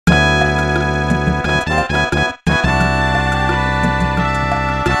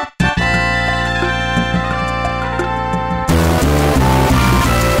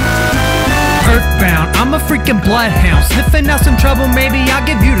freaking bloodhound. Sniffing out some trouble, maybe I'll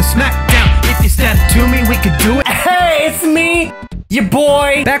give you the smackdown. If you step to me, we could do it. Hey, it's me, your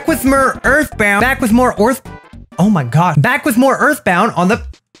boy. Back with more Earthbound. Back with more Oh my god. Back with more Earthbound on the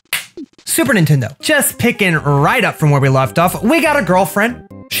Super Nintendo. Just picking right up from where we left off. We got a girlfriend.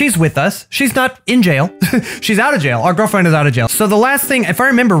 She's with us. She's not in jail. She's out of jail. Our girlfriend is out of jail. So the last thing, if I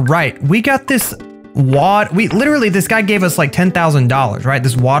remember right, we got this wad. Literally, this guy gave us like $10,000, right?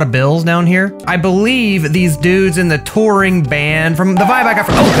 This wad of bills down here. I believe these dudes in the touring band, from the vibe I got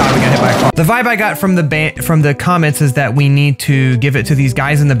from, oh god, we got hit by a car. The vibe I got from the band, from the comments, is that we need to give it to these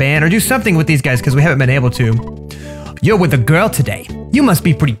guys in the band or do something with these guys because we haven't been able to. You're with a girl today. You must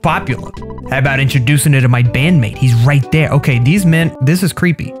be pretty popular. How about introducing her to my bandmate? He's right there. Okay, these men, this is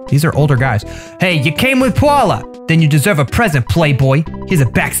creepy. These are older guys. Hey, you came with Paula. Then you deserve a present, playboy. Here's a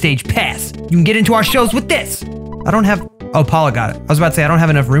backstage pass. You can get into our shows with this. I don't have, oh, Paula got it. I was about to say, I don't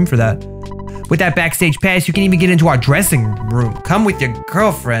have enough room for that. With that backstage pass, you can even get into our dressing room. Come with your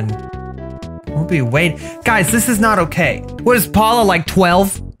girlfriend. We'll be waiting. Guys, this is not okay. What is Paula, like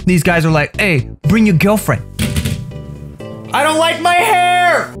 12? These guys are like, hey, bring your girlfriend. I don't like my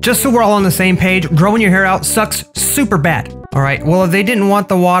hair! Just so we're all on the same page, growing your hair out sucks super bad. All right, well, if they didn't want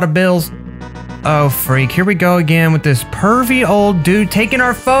the wad of bills, oh freak, here we go again with this pervy old dude taking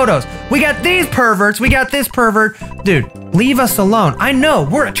our photos. We got these perverts, we got this pervert. Dude, leave us alone. I know,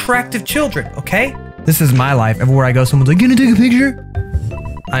 we're attractive children, okay? This is my life. Everywhere I go, someone's like, gonna take a picture?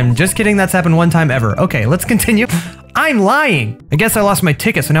 I'm just kidding, that's happened one time ever. Okay, let's continue. I'm lying. I guess I lost my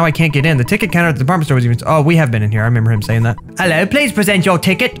ticket, so now I can't get in. The ticket counter at the department store was even, oh, we have been in here. I remember him saying that. Hello, please present your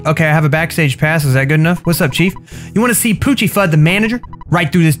ticket. Okay, I have a backstage pass. Is that good enough? What's up, chief? You want to see Poochie Fudd, the manager? Right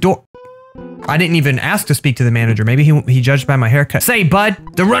through this door. I didn't even ask to speak to the manager. Maybe he judged by my haircut. Say, bud,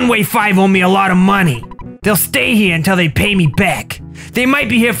 the Runaway 5 owe me a lot of money. They'll stay here until they pay me back. They might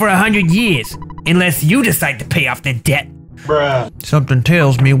be here for 100 years, unless you decide to pay off their debt. Bruh. Something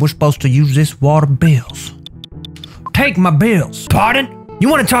tells me we're supposed to use this wad of bills. Take my bills. Pardon? You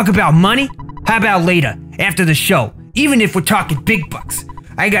want to talk about money? How about later, after the show? Even if we're talking big bucks.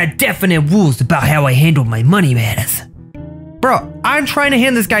 I got definite rules about how I handle my money matters. Bro, I'm trying to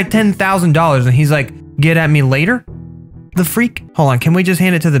hand this guy $10,000 and he's like, get at me later? The freak? Hold on, can we just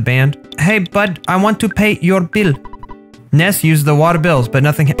hand it to the band? Hey, bud, I want to pay your bill. Ness used the wad of bills, but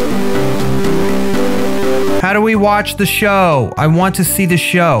nothing. How do we watch the show? I want to see the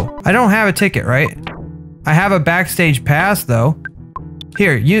show. I don't have a ticket, right? I have a backstage pass, though.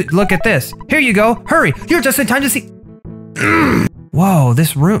 Here, you look at this. Here you go. Hurry. You're just in time to see. Whoa,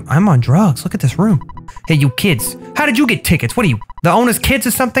 this room. I'm on drugs. Look at this room. Hey, you kids. How did you get tickets? What are you, the owner's kids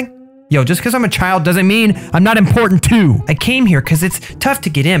or something? Yo, just because I'm a child doesn't mean I'm not important too. I came here because it's tough to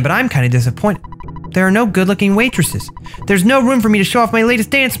get in, but I'm kind of disappointed. There are no good-looking waitresses. There's no room for me to show off my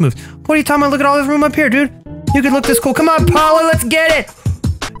latest dance moves. What are you talking about? Look at all this room up here, dude. You could look this cool. Come on, Paula, let's get it.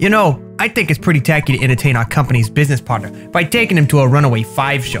 You know, I think it's pretty tacky to entertain our company's business partner by taking him to a Runaway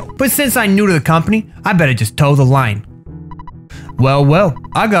 5 show. But since I'm new to the company, I better just toe the line. Well,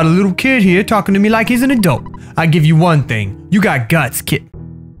 I got a little kid here talking to me like he's an adult. I give you one thing. You got guts, kid.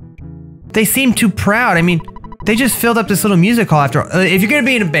 They seem too proud. I mean, they just filled up this little music hall after all. If you're gonna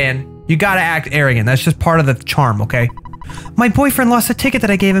be in a band, you gotta act arrogant. That's just part of the charm, okay? My boyfriend lost a ticket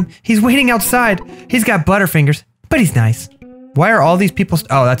that I gave him. He's waiting outside. He's got butterfingers, but he's nice. Why are all these people?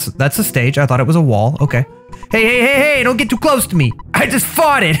 Oh, that's a stage. I thought it was a wall. Okay. Hey, don't get too close to me. I just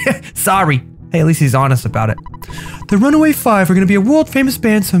farted. Sorry. Hey, at least he's honest about it. The Runaway 5 are gonna be a world famous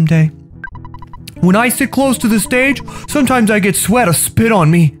band someday. When I sit close to the stage, sometimes I get sweat or spit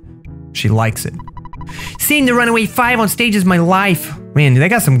on me. She likes it. Seeing the Runaway 5 on stage is my life. Man, they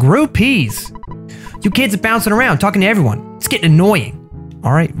got some groupies. You kids are bouncing around, talking to everyone. It's getting annoying.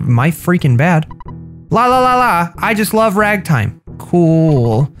 All right, my freaking bad. La la la la, I just love ragtime.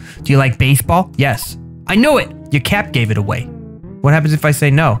 Cool. Do you like baseball? Yes. I know it. Your cap gave it away. What happens if I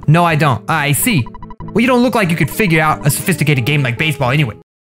say no? No, I don't. I see. Well, you don't look like you could figure out a sophisticated game like baseball anyway.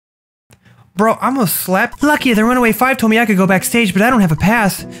 Bro, I'm gonna slap. Lucky the Runaway 5 told me I could go backstage, but I don't have a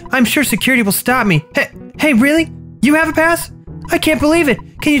pass. I'm sure security will stop me. Hey, really? You have a pass? I can't believe it.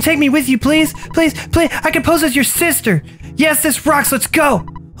 Can you take me with you, please? Please. I can pose as your sister. Yes, this rocks. Let's go.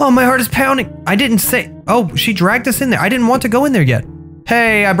 Oh, my heart is pounding. I didn't say. Oh, she dragged us in there. I didn't want to go in there yet.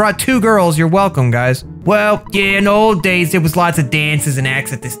 Hey, I brought 2 girls. You're welcome, guys. Well, yeah, in the old days, there was lots of dances and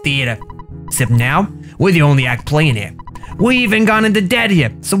acts at this theater. Except now, we're the only act playing here. We even gone into debt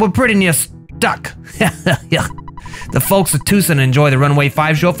here, so we're pretty near stuck. The folks at Tucson enjoy the Runaway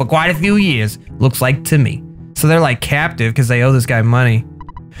 5 show for quite a few years, looks like to me. So they're like captive because they owe this guy money.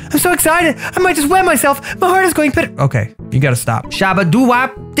 I'm so excited, I might just wet myself. My heart is going pit. Okay, you gotta stop. Shabba doo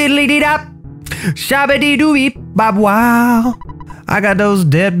wop, diddly dee dop. Shabba-dee-doo-beep, bob wow. I got those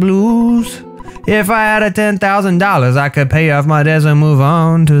dead blues. If I had a $10,000, I could pay off my debts and move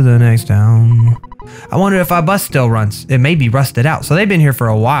on to the next town. I wonder if our bus still runs. It may be rusted out, so they've been here for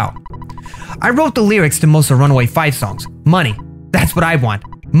a while. I wrote the lyrics to most of Runaway 5 songs. Money, that's what I want.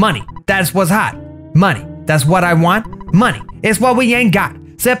 Money, that's what's hot. Money, that's what I want. Money, it's what we ain't got.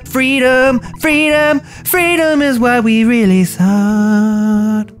 Except freedom, freedom, freedom is what we really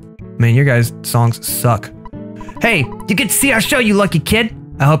sought. Man, your guys' songs suck. Hey, you get to see our show, you lucky kid.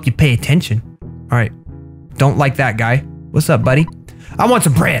 I hope you pay attention. All right, don't like that guy. What's up, buddy? I want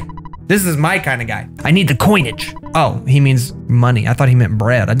some bread. This is my kind of guy. I need the coinage. Oh, he means money. I thought he meant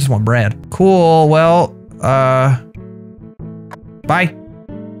bread. I just want bread. Cool, well, bye.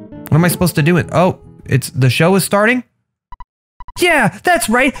 What am I supposed to do? Oh, the show is starting? Yeah, that's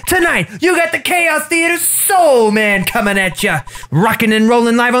right. Tonight, you got the Chaos Theater Soul Man coming at ya. Rocking and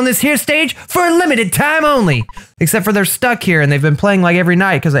rolling live on this here stage for a limited time only. Except for they're stuck here and they've been playing like every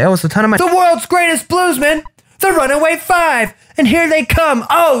night because they owe us a ton of money. The world's greatest bluesmen, the Runaway 5. And here they come.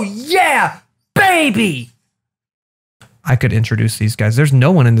 Oh, yeah, baby. I could introduce these guys. There's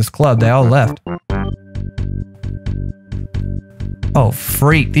no one in this club. They all left. Oh,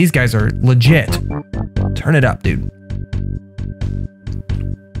 freak. These guys are legit. Turn it up, dude.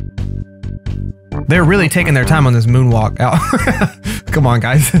 They're really taking their time on this moonwalk. Oh. Come on,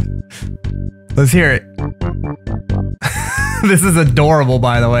 guys. Let's hear it. This is adorable,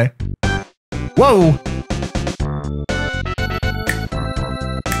 by the way. Whoa.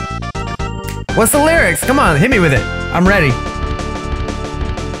 What's the lyrics? Come on, hit me with it. I'm ready.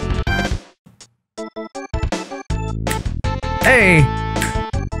 Hey.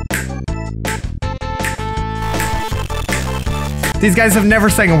 These guys have never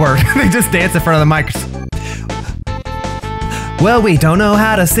sang a word. They just dance in front of the mics. Well, we don't know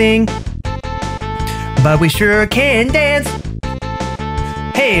how to sing, but we sure can dance.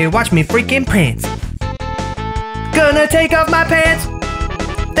 Hey, watch me freaking prance. Gonna take off my pants,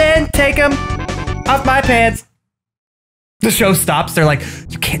 then take them off my pants. The show stops. They're like,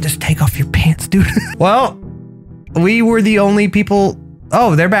 you can't just take off your pants, dude. Well, we were the only people.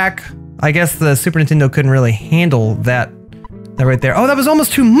 Oh, they're back. I guess the Super Nintendo couldn't really handle that. That right there. Oh, that was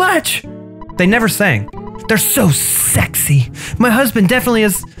almost too much. They never sang. They're so sexy. My husband definitely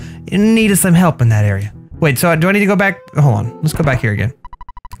is in need of some help in that area. Wait, so do I need to go back? Hold on. Let's go back here again.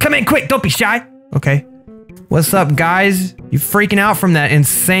 Come in quick. Don't be shy. Okay. What's up, guys? You freaking out from that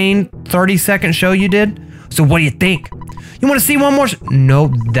insane 30-second show you did? So what do you think? You want to see one more? No,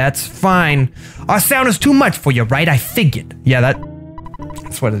 that's fine. Our sound is too much for you, right? I figured. Yeah,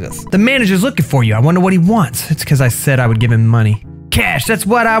 that's what it is. The manager's looking for you. I wonder what he wants. It's because I said I would give him money. Cash, that's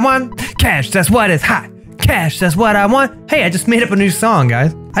what I want. Cash, that's what is hot. Cash, that's what I want. Hey, I just made up a new song,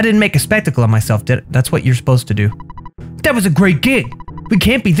 guys. I didn't make a spectacle of myself, did it? That's what you're supposed to do. That was a great gig. We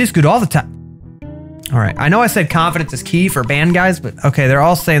can't be this good all the time. All right, I know I said confidence is key for band guys, but okay, they're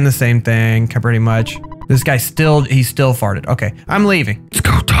all saying the same thing, pretty much. This guy he still farted. Okay, I'm leaving. Let's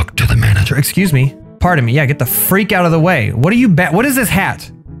go talk to the manager. Excuse me. Pardon me. Yeah, get the freak out of the way. What are you what is this hat?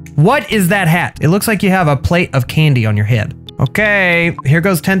 What is that hat? It looks like you have a plate of candy on your head. Okay, here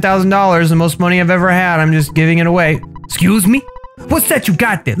goes $10,000, the most money I've ever had. I'm just giving it away. Excuse me? What's that you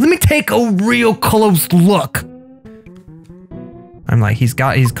got there? Let me take a real close look. I'm like, he's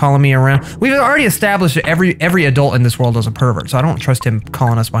calling me around. We've already established that every adult in this world is a pervert, so I don't trust him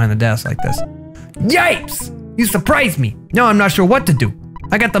calling us behind the desk like this. Yipes! You surprised me. Now I'm not sure what to do.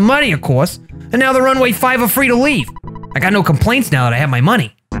 I got the money, of course, and now the Runaway 5 are free to leave. I got no complaints now that I have my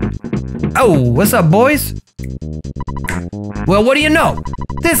money. Oh, what's up, boys? Well, what do you know?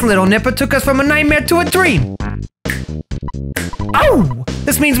 This little nipper took us from a nightmare to a dream. Oh,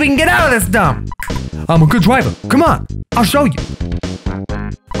 this means we can get out of this dump. I'm a good driver. Come on, I'll show you.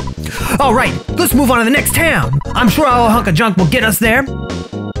 All right, let's move on to the next town. I'm sure our hunk of junk will get us there.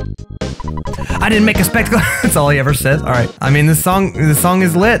 I didn't make a spectacle. That's all he ever says. All right. I mean, this song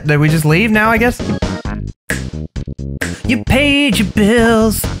is lit. Did we just leave now, I guess? You paid your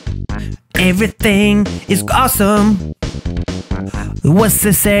bills. Everything is awesome. What's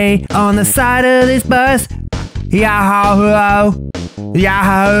to say on the side of this bus? Yahoo!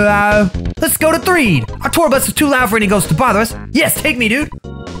 Yahoo! Let's go to Threed. Our tour bus is too loud for any ghosts to bother us. Yes, take me, dude.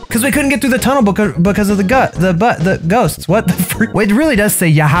 Because we couldn't get through the tunnel because of the ghosts. What the freak? Well, it really does say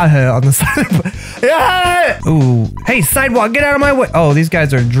Yahoo on the side. Yeah! Ooh. Hey, sidewalk, get out of my way. Oh, these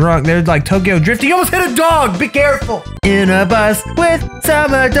guys are drunk. They're like Tokyo drifting. You almost hit a dog. Be careful. In a bus with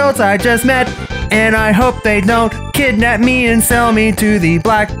some adults I just met. And I hope they don't kidnap me and sell me to the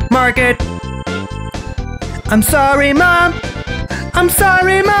black market. I'm sorry, Mom. I'm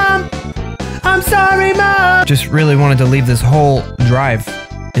sorry, Mom. I'm sorry, Mom. Just really wanted to leave this whole drive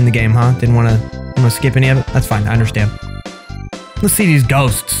in the game, huh? Didn't want to skip any of it. That's fine. I understand. Let's see these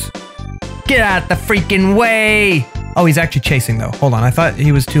ghosts. Get out the freaking way. Oh, he's actually chasing though. Hold on. I thought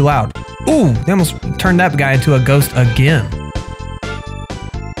he was too loud. Ooh, they almost turned that guy into a ghost again.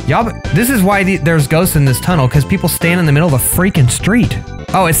 Y'all, this is why there's ghosts in this tunnel, because people stand in the middle of the freaking street.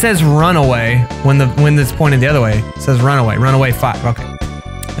 Oh, it says Runaway when it's pointed the other way. It says Runaway. Runaway 5. Okay.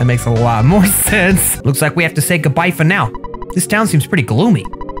 That makes a lot more sense. Looks like we have to say goodbye for now. This town seems pretty gloomy.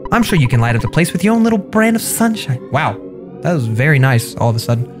 I'm sure you can light up the place with your own little brand of sunshine. Wow. That was very nice all of a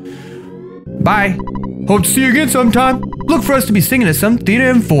sudden. Bye. Hope to see you again sometime. Look for us to be singing at some theater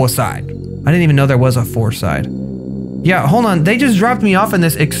in Foreside. I didn't even know there was a Foreside. Yeah, hold on. They just dropped me off in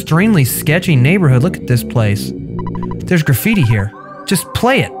this extremely sketchy neighborhood. Look at this place. There's graffiti here. Just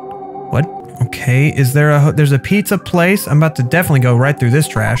play it. What? Okay, there's a pizza place. I'm about to definitely go right through this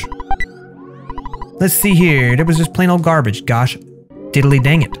trash. Let's see here. It was just plain old garbage. Gosh, diddly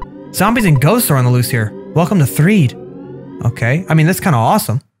dang it. Zombies and ghosts are on the loose here. Welcome to Threed. Okay, I mean, that's kind of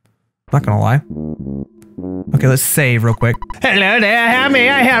awesome. Not gonna lie. Okay, let's save real quick. Hello there, how may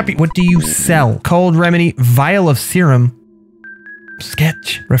I help you? What do you sell? Cold remedy, vial of serum,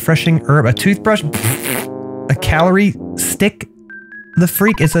 sketch, refreshing herb, a toothbrush, a calorie stick. The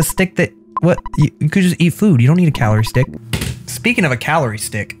freak is a stick that, what? You could just eat food. You don't need a calorie stick. Speaking of a calorie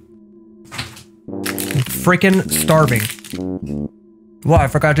stick, I'm freaking starving. Well, I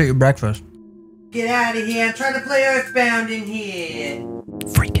forgot to eat breakfast. Get out of here. I'm trying to play Earthbound in here.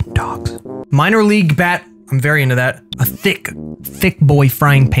 Freaking dogs. Minor league bat. I'm very into that. A thick boy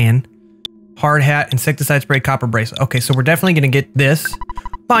frying pan. Hard hat, insecticide spray, copper bracelet. Okay, so we're definitely gonna get this.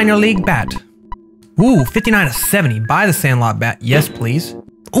 Minor league bat. Ooh, 59 of 70. Buy the Sandlot bat. Yes, please.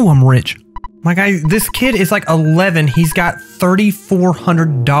 Ooh, I'm rich. My guy, this kid is like 11. He's got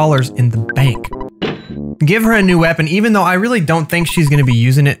 $3,400 in the bank. Give her a new weapon, even though I really don't think she's going to be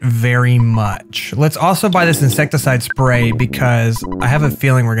using it very much. Let's also buy this insecticide spray because I have a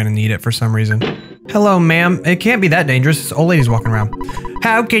feeling we're going to need it for some reason. Hello, ma'am. It can't be that dangerous. This old lady's walking around.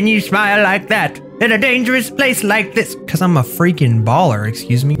 How can you smile like that in a dangerous place like this? Because I'm a freaking baller,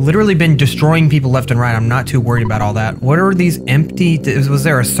 excuse me. Literally been destroying people left and right. I'm not too worried about all that. What are these empty... Was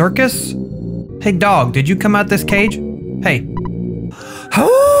there a circus? Hey, dog, did you come out this cage? Hey.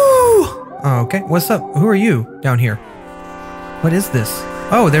 Oh, okay. What's up? Who are you down here? What is this?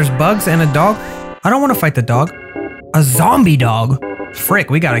 Oh, there's bugs and a dog? I don't want to fight the dog. A zombie dog?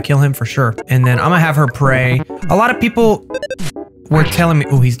 Frick, we gotta kill him for sure. And then I'm gonna have her pray. A lot of people were telling me...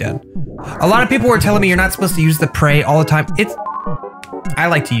 Oh, he's dead. A lot of people were telling me you're not supposed to use the pray all the time. I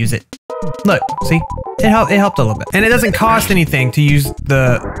like to use it. Look, see? It helped a little bit. And it doesn't cost anything to use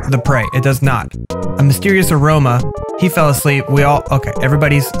the pray. It does not. A mysterious aroma. He fell asleep. We all... Okay,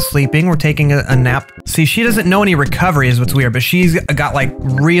 everybody's sleeping. We're taking a nap. See, she doesn't know any recovery is what's weird, but she's got like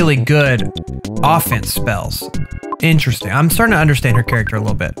really good offense spells. Interesting. I'm starting to understand her character a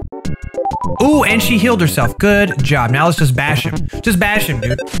little bit. Ooh, and she healed herself. Good job. Now let's just bash him. Just bash him,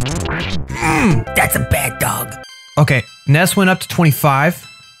 dude. That's a bad dog. Okay, Ness went up to 25.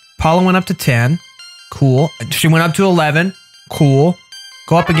 Paula went up to 10. Cool. She went up to 11. Cool.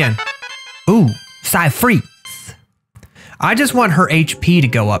 Go up again. Ooh, side freeze. I just want her HP to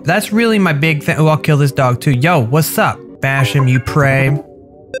go up. That's really my big thing. Oh, I'll kill this dog too. Yo, what's up? Bash him, you pray.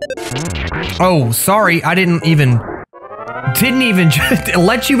 Oh, sorry. I didn't even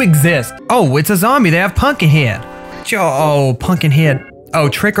let you exist. Oh, it's a zombie. They have Pumpkinhead. Oh, Pumpkinhead. Oh,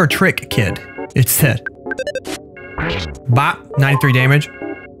 trick or trick kid. It said. Bop, 93 damage.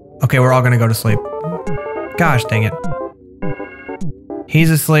 Okay, we're all gonna go to sleep. Gosh dang it. He's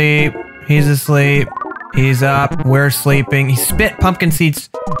asleep. He's asleep. He's up. We're sleeping. He spit pumpkin seeds.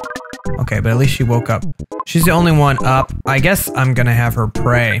 Okay, but at least she woke up. She's the only one up. I guess I'm gonna have her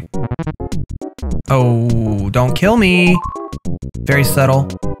pray. Oh, don't kill me. Very subtle.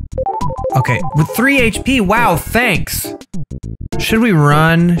 Okay, with 3 HP. Wow, thanks. Should we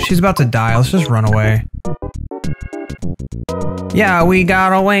run? She's about to die. Let's just run away. Yeah, we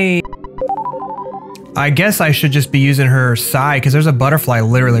got away. I guess I should just be using her side because there's a butterfly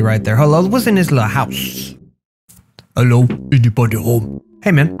literally right there. Hello, what's in this little house? Hello, anybody home?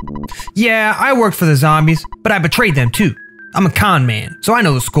 Hey, man. Yeah, I work for the zombies, but I betrayed them too. I'm a con man, so I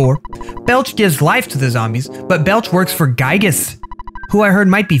know the score. Belch gives life to the zombies, but Belch works for Gygus, who I heard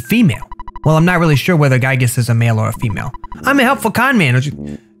might be female. Well, I'm not really sure whether Gygus is a male or a female. I'm a helpful con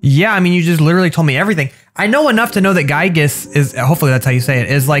man. Yeah, I mean, you just literally told me everything. I know enough to know that Gygus is, hopefully that's how you say it,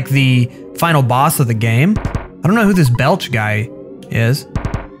 is like the final boss of the game. I don't know who this Belch guy is.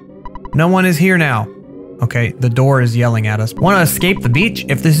 No one is here now. Okay, the door is yelling at us. Want to escape the beach?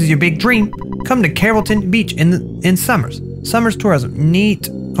 If this is your big dream, Come to Carrollton Beach in summers. Summers tourism. Neat.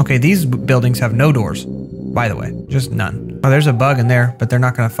 Okay, these buildings have no doors, by the way. Just none. Oh, there's a bug in there, but they're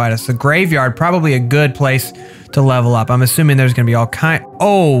not going to fight us. The graveyard, probably a good place to level up. I'm assuming there's going to be all kind.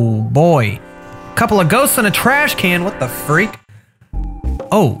 Oh, boy. Couple of ghosts in a trash can. What the freak?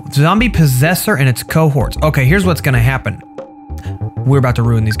 Oh, zombie possessor and its cohorts. Okay, here's what's going to happen. We're about to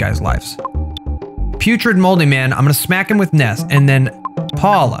ruin these guys' lives. Putrid moldy man. I'm going to smack him with Ness. And then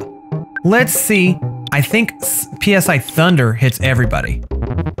Paula. Let's see. I think PSI Thunder hits everybody.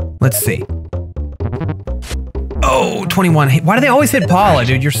 Let's see. Oh, 21. Why do they always hit Paula,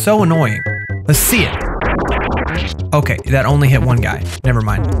 dude? You're so annoying. Let's see it. Okay, that only hit one guy. Never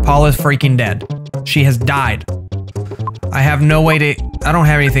mind. Paula's freaking dead. She has died. I have no way to... I don't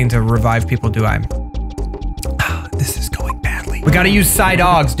have anything to revive people, do I? This is going badly. We gotta use Psy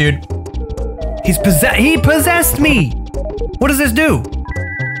Dogs, dude. He possessed me! What does this do?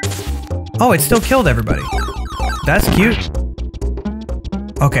 Oh, it still killed everybody. That's cute.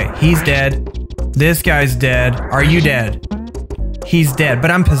 Okay, he's dead. This guy's dead. Are you dead? He's dead, but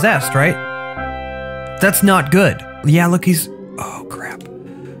I'm possessed, right? That's not good. Yeah, look, he's... Oh, crap.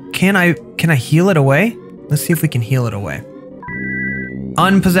 Can I heal it away? Let's see if we can heal it away.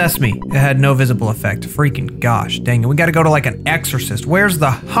 Unpossess me. It had no visible effect. Freaking gosh, dang it. We gotta go to like an exorcist. Where's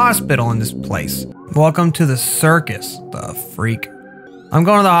the hospital in this place? Welcome to the circus. The freak. I'm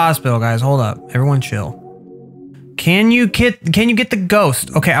going to the hospital, guys. Hold up. Everyone chill. Can you get the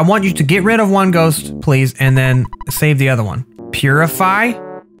ghost? Okay, I want you to get rid of one ghost, please, and then save the other one. Purify?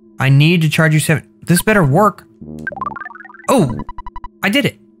 I need to charge you 7. This better work. Oh, I did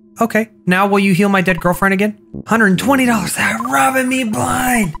it. Okay, now will you heal my dead girlfriend again? $120. They're rubbing me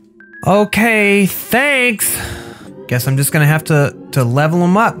blind. Okay, thanks. Guess I'm just gonna have to level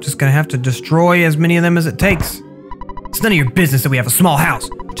them up. Just gonna have to destroy as many of them as it takes. It's none of your business that we have a small house.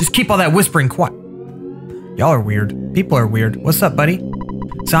 Just keep all that whispering quiet. Y'all are weird. People are weird. What's up, buddy?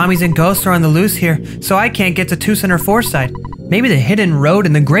 Zombies and ghosts are on the loose here, so I can't get to 2 Center 4 side. Maybe the hidden road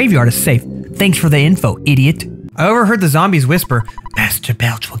in the graveyard is safe. Thanks for the info, idiot. I overheard the zombies whisper, Master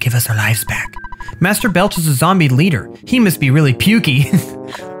Belch will give us our lives back. Master Belch is a zombie leader. He must be really pukey.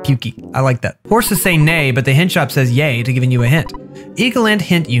 Pukey. I like that. Horses say nay, but the hint shop says yay to giving you a hint. Eagle and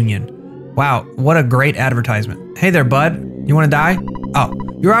Hint Union. Wow, what a great advertisement. Hey there, bud. You want to die? Oh,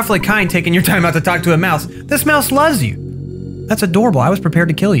 you're awfully kind taking your time out to talk to a mouse. This mouse loves you. That's adorable. I was prepared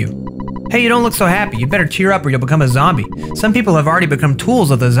to kill you. Hey, you don't look so happy. You better cheer up or you'll become a zombie. Some people have already become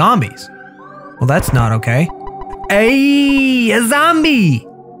tools of the zombies. Well, that's not okay. Hey, a zombie!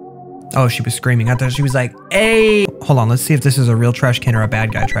 Oh, she was screaming. I thought she was like, hey. Hold on, let's see if this is a real trash can or a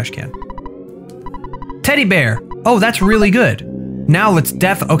bad guy trash can. Teddy bear. Oh, that's really good. Now let's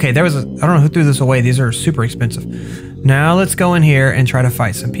okay, there was I don't know who threw this away. These are super expensive. Now let's go in here and try to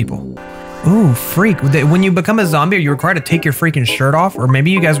fight some people. Ooh, freak. When you become a zombie, are you required to take your freaking shirt off? Or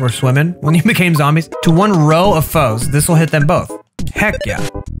maybe you guys were swimming when you became zombies? To one row of foes. This will hit them both. Heck yeah.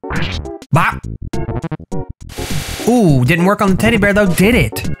 Bop. Ooh, didn't work on the teddy bear though, did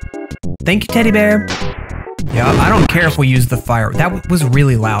it? Thank you, teddy bear. Yeah, I don't care if we use the fire. That was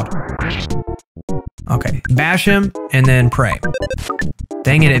really loud. Okay, bash him and then pray.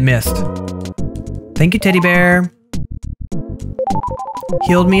 Dang it, it missed. Thank you, teddy bear.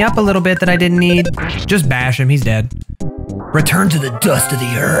 Healed me up a little bit that I didn't need. Just bash him, he's dead. Return to the dust of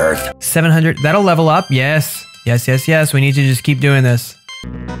the earth. 700, that'll level up, yes. Yes, yes, yes, we need to just keep doing this.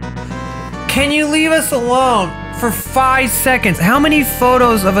 Can you leave us alone for 5 seconds? How many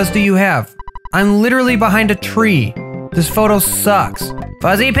photos of us do you have? I'm literally behind a tree. This photo sucks.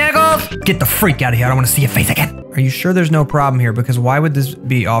 Fuzzy Pickles! Get the freak out of here, I don't want to see your face again. Are you sure there's no problem here? Because why would this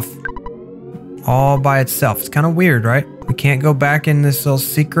be off all by itself? It's kind of weird, right? We can't go back in this little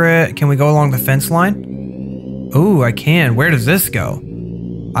secret. Can we go along the fence line? Ooh, I can. Where does this go?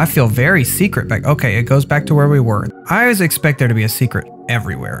 I feel very secret back. Okay, it goes back to where we were. I always expect there to be a secret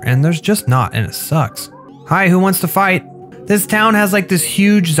everywhere, and there's just not, and it sucks. Hi, who wants to fight? This town has like this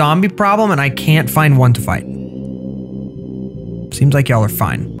huge zombie problem, and I can't find one to fight. Seems like y'all are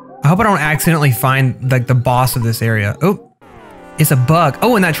fine. I hope I don't accidentally find like the boss of this area. Oh, it's a bug.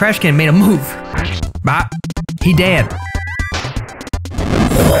 Oh, and that trash can made a move. Bah, he dead.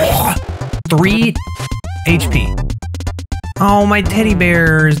 3 HP. Oh, my teddy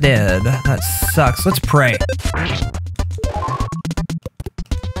bear is dead. That sucks. Let's pray.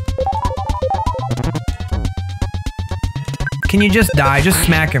 Can you just die? Just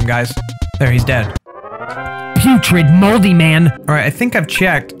smack him, guys. There, he's dead. Putrid moldy man. All right, I think I've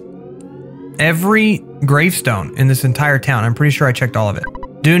checked every gravestone in this entire town. I'm pretty sure I checked all of it.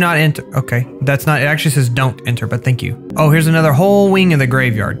 Do not enter. Okay, that's not, it actually says don't enter, but thank you. Oh, here's another whole wing of the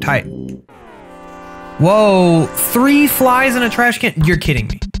graveyard. Tight. Whoa, 3 flies in a trash can? You're kidding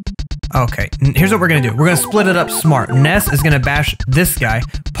me. Okay, here's what we're gonna do. We're gonna split it up smart. Ness is gonna bash this guy.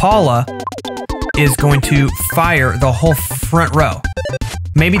 Paula is going to fire the whole front row.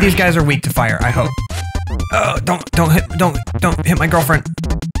 Maybe these guys are weak to fire, I hope. Oh, don't hit my girlfriend.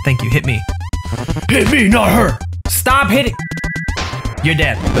 Thank you, hit me. Hit me, not her. Stop hitting. You're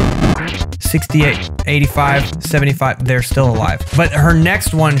dead. 68, 85, 75, they're still alive. But her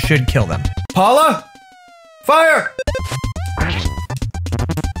next one should kill them. Paula, fire!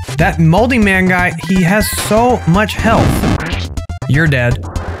 That molding man guy, he has so much health. You're dead.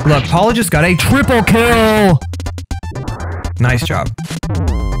 Look, Paula just got a triple kill. Nice job.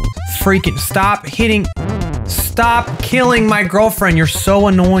 Freaking stop hitting. Stop killing my girlfriend. You're so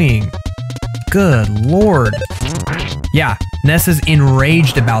annoying. Good Lord. Yeah, Ness is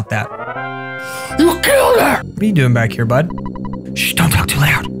enraged about that. You killed her! What are you doing back here, bud? Shh, don't talk too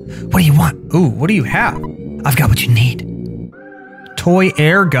loud. What do you want? Ooh, what do you have? I've got what you need. Toy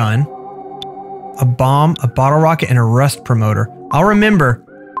air gun, a bomb, a bottle rocket, and a rust promoter. I'll remember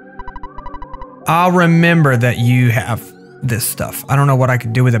that you have this stuff. I don't know what I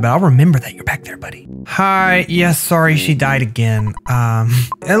could do with it, but I'll remember that you're back there, buddy. Hi, yes, sorry, she died again.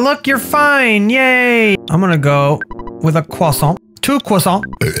 And look, you're fine, yay! I'm gonna go with a croissant, 2 croissants.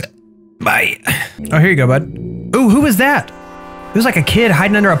 Bye. Oh, here you go, bud. Ooh, who was that? It was like a kid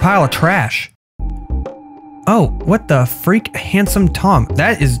hiding under a pile of trash. Oh, what the freak? Handsome Tom.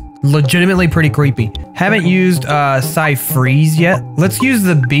 That is legitimately pretty creepy. Haven't used Freeze yet. Let's use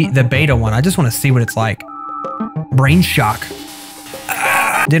the beta one. I just want to see what it's like. Brain shock.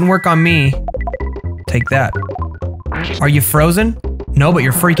 Didn't work on me. Take that. Are you frozen? No, but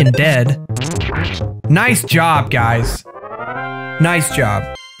you're freaking dead. Nice job, guys. Nice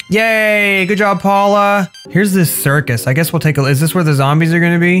job. Yay, good job, Paula. Here's this circus. I guess we'll take a... Is this where the zombies are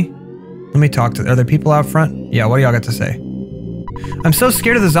going to be? Let me talk to... Are there people out front? Yeah, what do y'all got to say? I'm so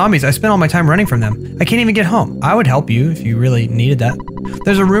scared of the zombies. I spent all my time running from them. I can't even get home. I would help you if you really needed that.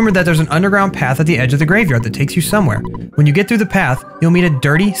 There's a rumor that there's an underground path at the edge of the graveyard that takes you somewhere. When you get through the path, you'll meet a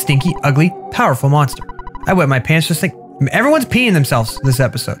dirty, stinky, ugly, powerful monster. I wet my pants just think... Everyone's peeing themselves this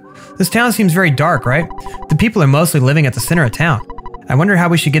episode. This town seems very dark, right? The people are mostly living at the center of town. I wonder how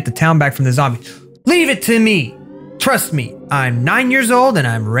we should get the town back from the zombies. Leave it to me! Trust me, I'm 9 years old and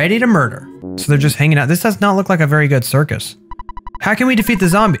I'm ready to murder. So they're just hanging out. This does not look like a very good circus. How can we defeat the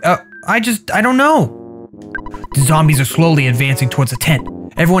zombie? I don't know. The zombies are slowly advancing towards the tent.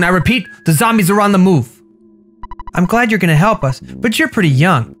 Everyone, I repeat, the zombies are on the move. I'm glad you're gonna help us, but you're pretty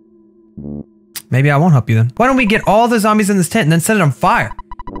young. Maybe I won't help you then. Why don't we get all the zombies in this tent and then set it on fire?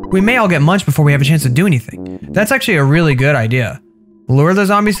 We may all get munched before we have a chance to do anything. That's actually a really good idea. Lure the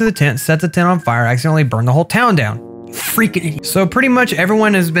zombies to the tent, set the tent on fire, accidentally burn the whole town down. Freaking idiot. So pretty much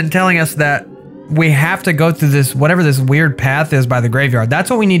everyone has been telling us that we have to go through this, whatever this weird path is by the graveyard. That's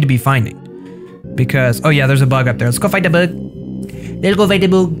what we need to be finding. Because, oh yeah, there's a bug up there. Let's go fight the bug. Let's go fight the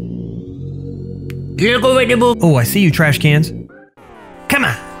bug. Let's go fight the bug. Oh, I see you, trash cans. Come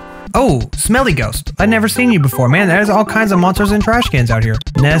on. Oh, smelly ghost. I've never seen you before. Man, there's all kinds of monsters and trash cans out here.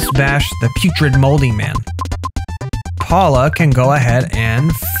 Ness bash the putrid molding man. Paula can go ahead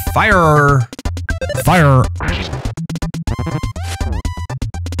and fire. Fire.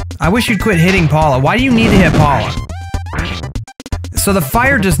 I wish you'd quit hitting Paula. Why do you need to hit Paula? So the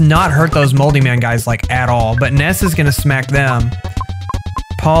fire does not hurt those molding man guys like at all, but Ness is gonna smack them.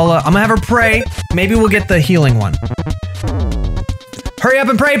 Paula, I'm gonna have her pray. Maybe we'll get the healing one. Hurry up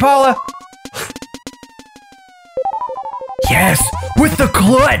and pray, Paula! Yes, with the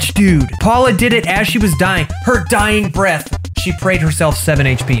clutch, dude! Paula did it as she was dying. Her dying breath. She prayed herself 7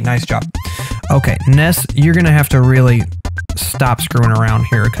 HP. Nice job. Okay, Ness, you're gonna have to really stop screwing around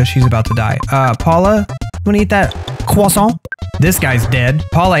here because she's about to die. Paula, wanna eat that croissant? This guy's dead.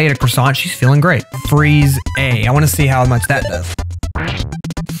 Paula ate a croissant. She's feeling great. Freeze A. I wanna see how much that does.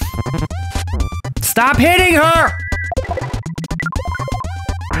 Stop hitting her!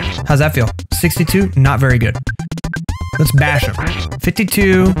 How's that feel? 62? Not very good. Let's bash him.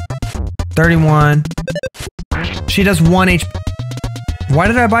 52. 31. She does 1 HP. Why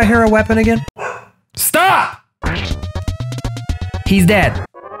did I buy her a weapon again? Stop! He's dead.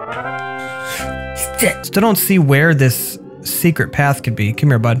 Still don't see where this secret path could be. Come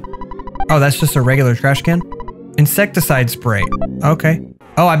here, bud. Oh, that's just a regular trash can? Insecticide spray. Okay.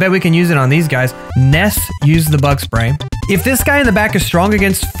 Oh, I bet we can use it on these guys. Ness used the bug spray. If this guy in the back is strong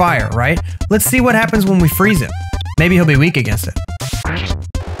against fire, right? Let's see what happens when we freeze him. Maybe he'll be weak against it.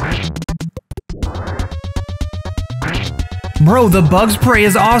 Bro, the bug spray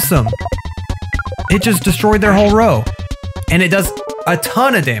is awesome. It just destroyed their whole row. And it does a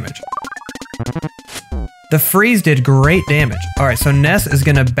ton of damage. The freeze did great damage. All right, so Ness is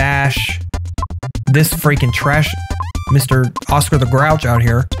gonna bash this freaking trash, Mr. Oscar the Grouch out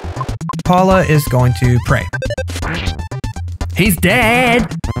here. Paula is going to pray. He's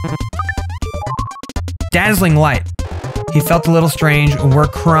dead. Dazzling light. He felt a little strange. We're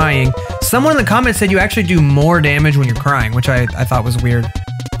crying. Someone in the comments said you actually do more damage when you're crying, which I thought was weird.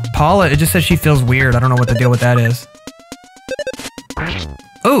 Paula, it just says she feels weird. I don't know what the deal with that is.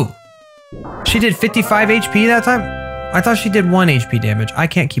 Oh, she did 55 HP that time? I thought she did 1 HP damage. I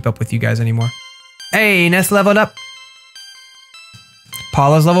can't keep up with you guys anymore. Hey, Ness leveled up.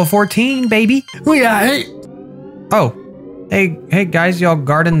 Paula's level 14, baby. We got it. Oh, hey guys, y'all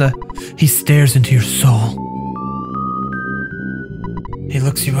guarding the... He stares into your soul. He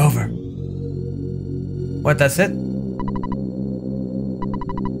looks you over. What, that's it?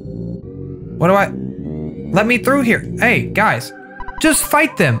 What do I... Let me through here. Hey, guys. Just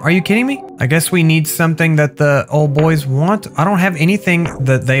fight them. Are you kidding me? I guess we need something that the old boys want. I don't have anything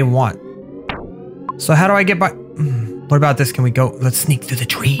that they want. So how do I get by... What about this? Can we go? Let's sneak through the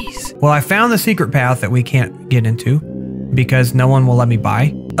trees. Well, I found the secret path that we can't get into because no one will let me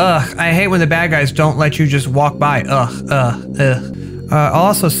by. Ugh, I hate when the bad guys don't let you just walk by. Ugh. I'll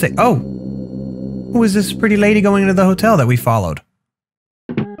also say... Oh. Who is this pretty lady going into the hotel that we followed?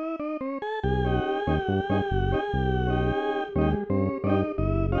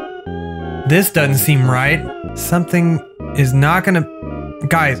 This doesn't seem right. Something is not gonna...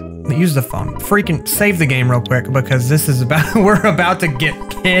 Guys, use the phone. Freaking save the game real quick because this is about... We're about to get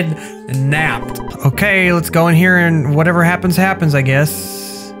kidnapped. Okay, let's go in here and whatever happens, happens, I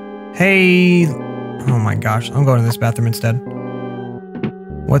guess. Hey... Oh my gosh, I'm going to this bathroom instead.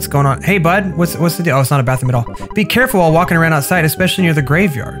 What's going on? Hey, bud, what's the deal? Oh, it's not a bathroom at all. Be careful while walking around outside, especially near the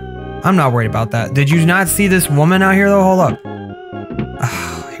graveyard. I'm not worried about that. Did you not see this woman out here though? Hold up.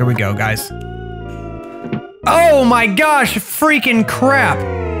 Here we go, guys. Oh my gosh, freaking crap.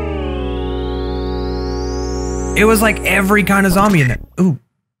 It was like every kind of zombie in there. Ooh,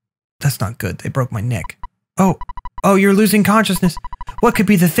 that's not good. They broke my neck. Oh, you're losing consciousness. What could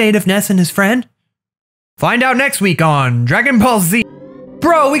be the fate of Ness and his friend? Find out next week on Dragon Ball Z.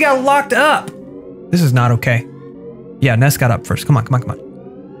 Bro, we got locked up. This is not okay. Yeah, Ness got up first. Come on.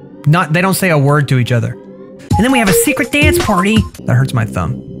 They don't say a word to each other. And then we have a secret dance party. That hurts my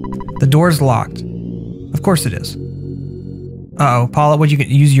thumb. The door's locked. Of course it is. Uh-oh, Paula, what'd you get?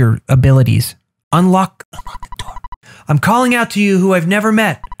 Use your abilities. Unlock the door. I'm calling out to you who I've never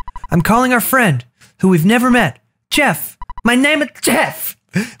met. I'm calling our friend who we've never met. Jeff. My name is Jeff.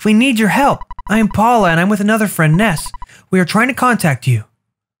 We need your help. I am Paula and I'm with another friend, Ness. We are trying to contact you.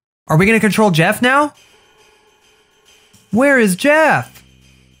 Are we going to control Jeff now? Where is Jeff?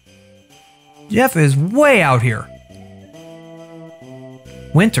 Jeff is way out here.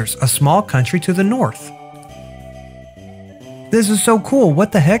 Winters, a small country to the north. This is so cool.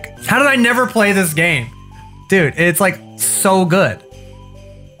 What the heck? How did I never play this game? Dude, it's like so good.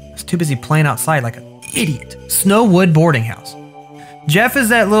 I was too busy playing outside like an idiot. Snowwood boarding house. Jeff is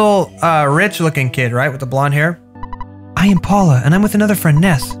that little rich looking kid, right? With the blonde hair. I am Paula and I'm with another friend,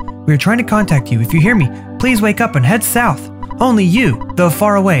 Ness. We are trying to contact you. If you hear me, please wake up and head south. Only you, though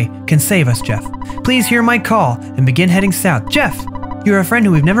far away, can save us, Jeff. Please hear my call and begin heading south. Jeff, you're a friend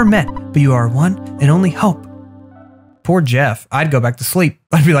who we've never met, but you are our one and only hope. Poor Jeff. I'd go back to sleep.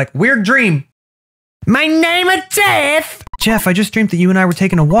 I'd be like, weird dream. My name is Jeff. Jeff, I just dreamed that you and I were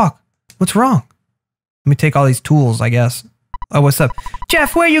taking a walk. What's wrong? Let me take all these tools, I guess. Oh, what's up?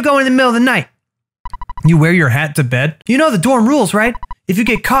 Jeff, where are you going in the middle of the night? You wear your hat to bed? You know the dorm rules, right? If you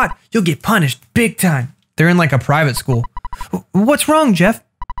get caught, you'll get punished big time. They're in like a private school. What's wrong, Jeff?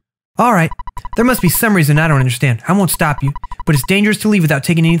 All right. There must be some reason I don't understand. I won't stop you, but it's dangerous to leave without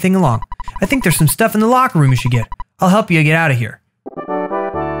taking anything along. I think there's some stuff in the locker room you should get. I'll help you get out of here.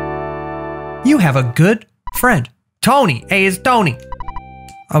 You have a good friend. Tony. Hey, it's Tony.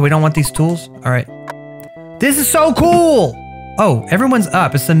 Oh, we don't want these tools? All right. This is so cool. Oh, everyone's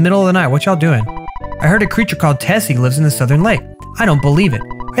up. It's the middle of the night. What y'all doing? I heard a creature called Tessie lives in the southern lake. I don't believe it.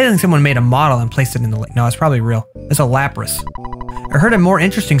 I think someone made a model and placed it in the lake. No, it's probably real. It's a lapras. I heard a more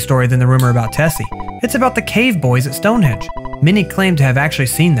interesting story than the rumor about Tessie. It's about the cave boys at Stonehenge. Many claim to have actually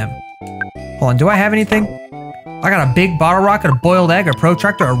seen them. Hold on, do I have anything? I got a big bottle rocket, a boiled egg, a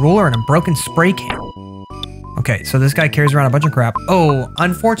protractor, a ruler, and a broken spray can. Okay, so this guy carries around a bunch of crap. Oh,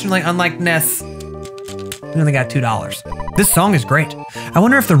 unfortunately, unlike Ness, we only got $2. This song is great. I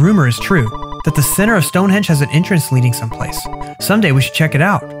wonder if the rumor is true, that the center of Stonehenge has an entrance leading someplace. Someday we should check it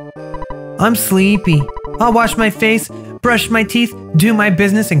out. I'm sleepy. I'll wash my face, brush my teeth, do my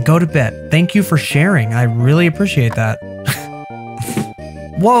business, and go to bed. Thank you for sharing. I really appreciate that.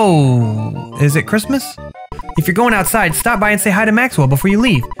 Whoa. Is it Christmas? If you're going outside, stop by and say hi to Maxwell before you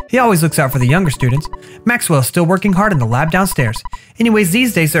leave. He always looks out for the younger students. Maxwell's still working hard in the lab downstairs. Anyways,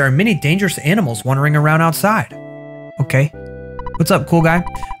 these days there are many dangerous animals wandering around outside. Okay. What's up, cool guy?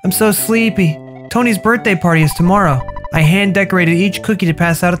 I'm so sleepy. Tony's birthday party is tomorrow. I hand decorated each cookie to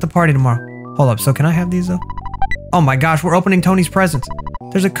pass out at the party tomorrow. Hold up, so can I have these though? Oh my gosh, we're opening Tony's presents.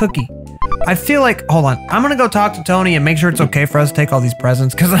 There's a cookie. I feel like, hold on, I'm gonna go talk to Tony and make sure it's okay for us to take all these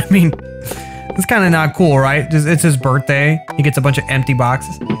presents, because I mean, it's kind of not cool, right? It's his birthday. He gets a bunch of empty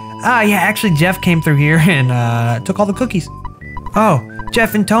boxes. Ah, yeah, actually Jeff came through here and took all the cookies. Oh,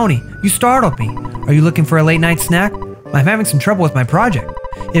 Jeff and Tony, you startled me. Are you looking for a late night snack? I'm having some trouble with my project.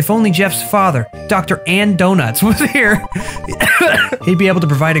 If only Jeff's father, Dr. Ann Donuts, was here, he'd be able to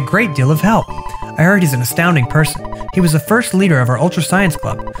provide a great deal of help. I heard he's an astounding person. He was the first leader of our Ultra Science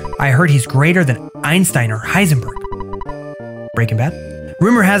Club. I heard he's greater than Einstein or Heisenberg. Breaking Bad?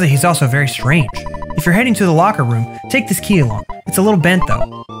 Rumor has it he's also very strange. If you're heading to the locker room, take this key along. It's a little bent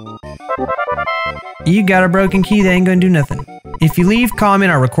though. You got a broken key that ain't gonna do nothing. If you leave,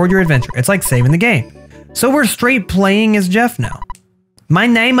 comment or record your adventure. It's like saving the game. So we're straight playing as Jeff now. My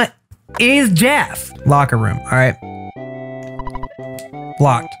name is Jeff. Locker room, all right.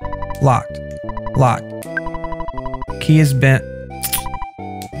 Locked, locked, locked. Key is bent.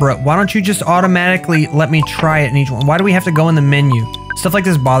 Bro, why don't you just automatically let me try it in each one? Why do we have to go in the menu? Stuff like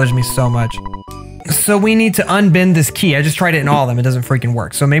this bothers me so much. So we need to unbend this key. I just tried it in all of them. It doesn't freaking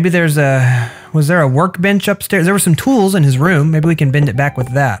work. So maybe there's a... Was there a workbench upstairs? There were some tools in his room. Maybe we can bend it back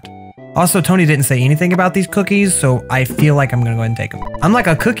with that. Also, Tony didn't say anything about these cookies, so I feel like I'm gonna go ahead and take them. I'm like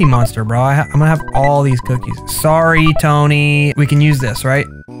a cookie monster, bro. I'm gonna have all these cookies. Sorry, Tony. We can use this, right?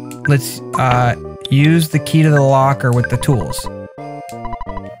 Let's use the key to the locker with the tools.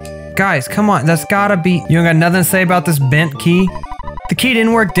 Guys, come on. That's gotta be... You don't got nothing to say about this bent key? The key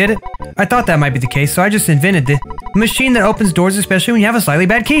didn't work, did it? I thought that might be the case, so I just invented the machine that opens doors, especially when you have a slightly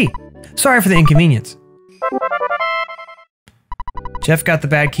bad key. Sorry for the inconvenience. Jeff got the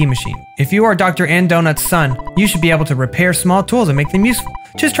bad key machine. If you are Dr. Ann Donut's son, you should be able to repair small tools and make them useful.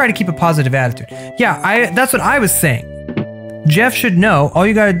 Just try to keep a positive attitude. Yeah, that's what I was saying. Jeff should know. All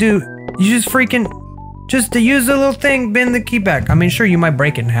you gotta do, you just to use the little thing, bend the key back. I mean, sure, you might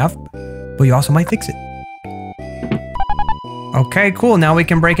break it in half, but you also might fix it. Okay, cool. Now we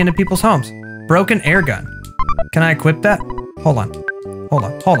can break into people's homes. Broken air gun. Can I equip that? Hold on. Hold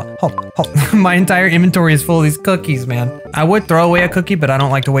on. My entire inventory is full of these cookies, man. I would throw away a cookie, but I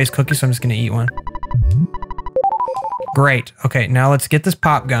don't like to waste cookies, so I'm just gonna eat one. Great. Okay, now let's get this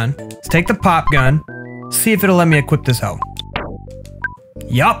pop gun. Let's take the pop gun. See if it'll let me equip this hoe.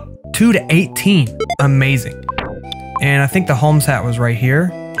 Yup. 2 to 18. Amazing. And I think the Holmes hat was right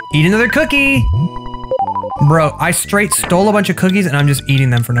here. Eat another cookie! Bro, I straight stole a bunch of cookies and I'm just eating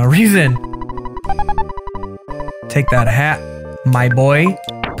them for no reason. Take that hat, my boy.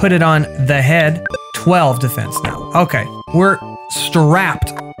 Put it on the head. 12 defense now. Okay, we're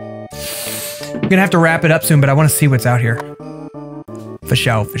strapped. I'm gonna have to wrap it up soon, but I want to see what's out here. For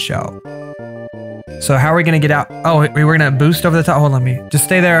show, for show. So how are we gonna get out? Oh, we're gonna boost over the top. Hold on, me. Just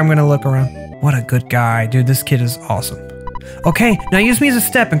stay there. I'm gonna look around. What a good guy. Dude, this kid is awesome. Okay, now use me as a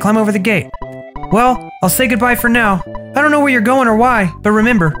step and climb over the gate. Well, I'll say goodbye for now. I don't know where you're going or why, but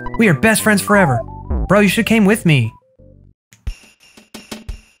remember, we are best friends forever. Bro, you should have came with me.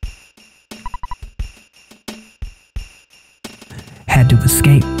 Had to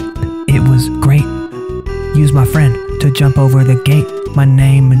escape. It was great. Use my friend to jump over the gate. My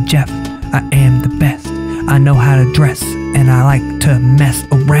name is Jeff. I am the best. I know how to dress, and I like to mess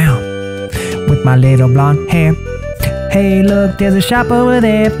around with my little blonde hair. Hey, look, there's a shop over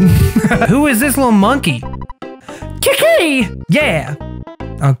there. Who is this little monkey? Kiki! Yeah!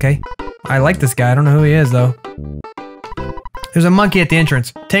 Okay. I like this guy. I don't know who he is, though. There's a monkey at the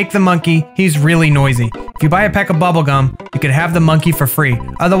entrance. Take the monkey. He's really noisy. If you buy a pack of bubblegum, you can have the monkey for free.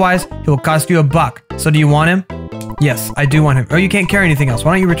 Otherwise, he will cost you $1. So do you want him? Yes, I do want him. Oh, you can't carry anything else.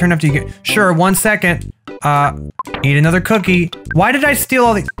 Why don't you return after you get... Sure, 1 second. Eat another cookie. Why did I steal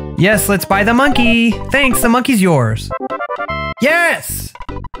all these? Yes, let's buy the monkey. Thanks, the monkey's yours. Yes!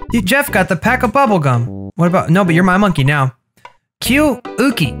 Jeff got the pack of bubblegum. What about... No, but you're my monkey now. Cute.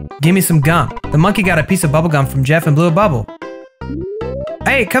 Ookie, give me some gum. The monkey got a piece of bubblegum from Jeff and blew a bubble.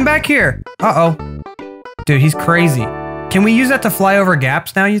 Hey, come back here. Uh-oh. Dude, he's crazy. Can we use that to fly over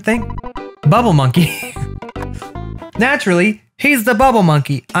gaps now, you think? Bubble monkey. Naturally, He's the bubble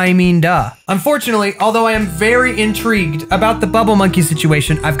monkey. I mean, duh. Unfortunately, although I am very intrigued about the bubble monkey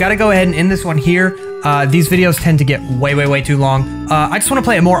situation, I've got to go ahead and end this one here. These videos tend to get way too long. I just want to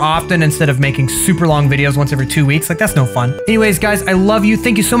play it more often instead of making super long videos once every 2 weeks. Like, that's no fun. Anyways, guys, I love you.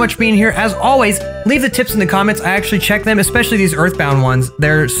 Thank you so much for being here. As always, leave the tips in the comments. I actually check them, especially these Earthbound ones.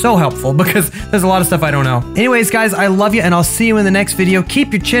 They're so helpful because there's a lot of stuff I don't know. Anyways, guys, I love you, and I'll see you in the next video.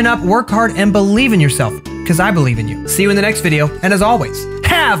 Keep your chin up, work hard, and believe in yourself, because I believe in you. See you in the next video, and as always,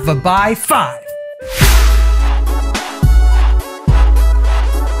 have a bye 5.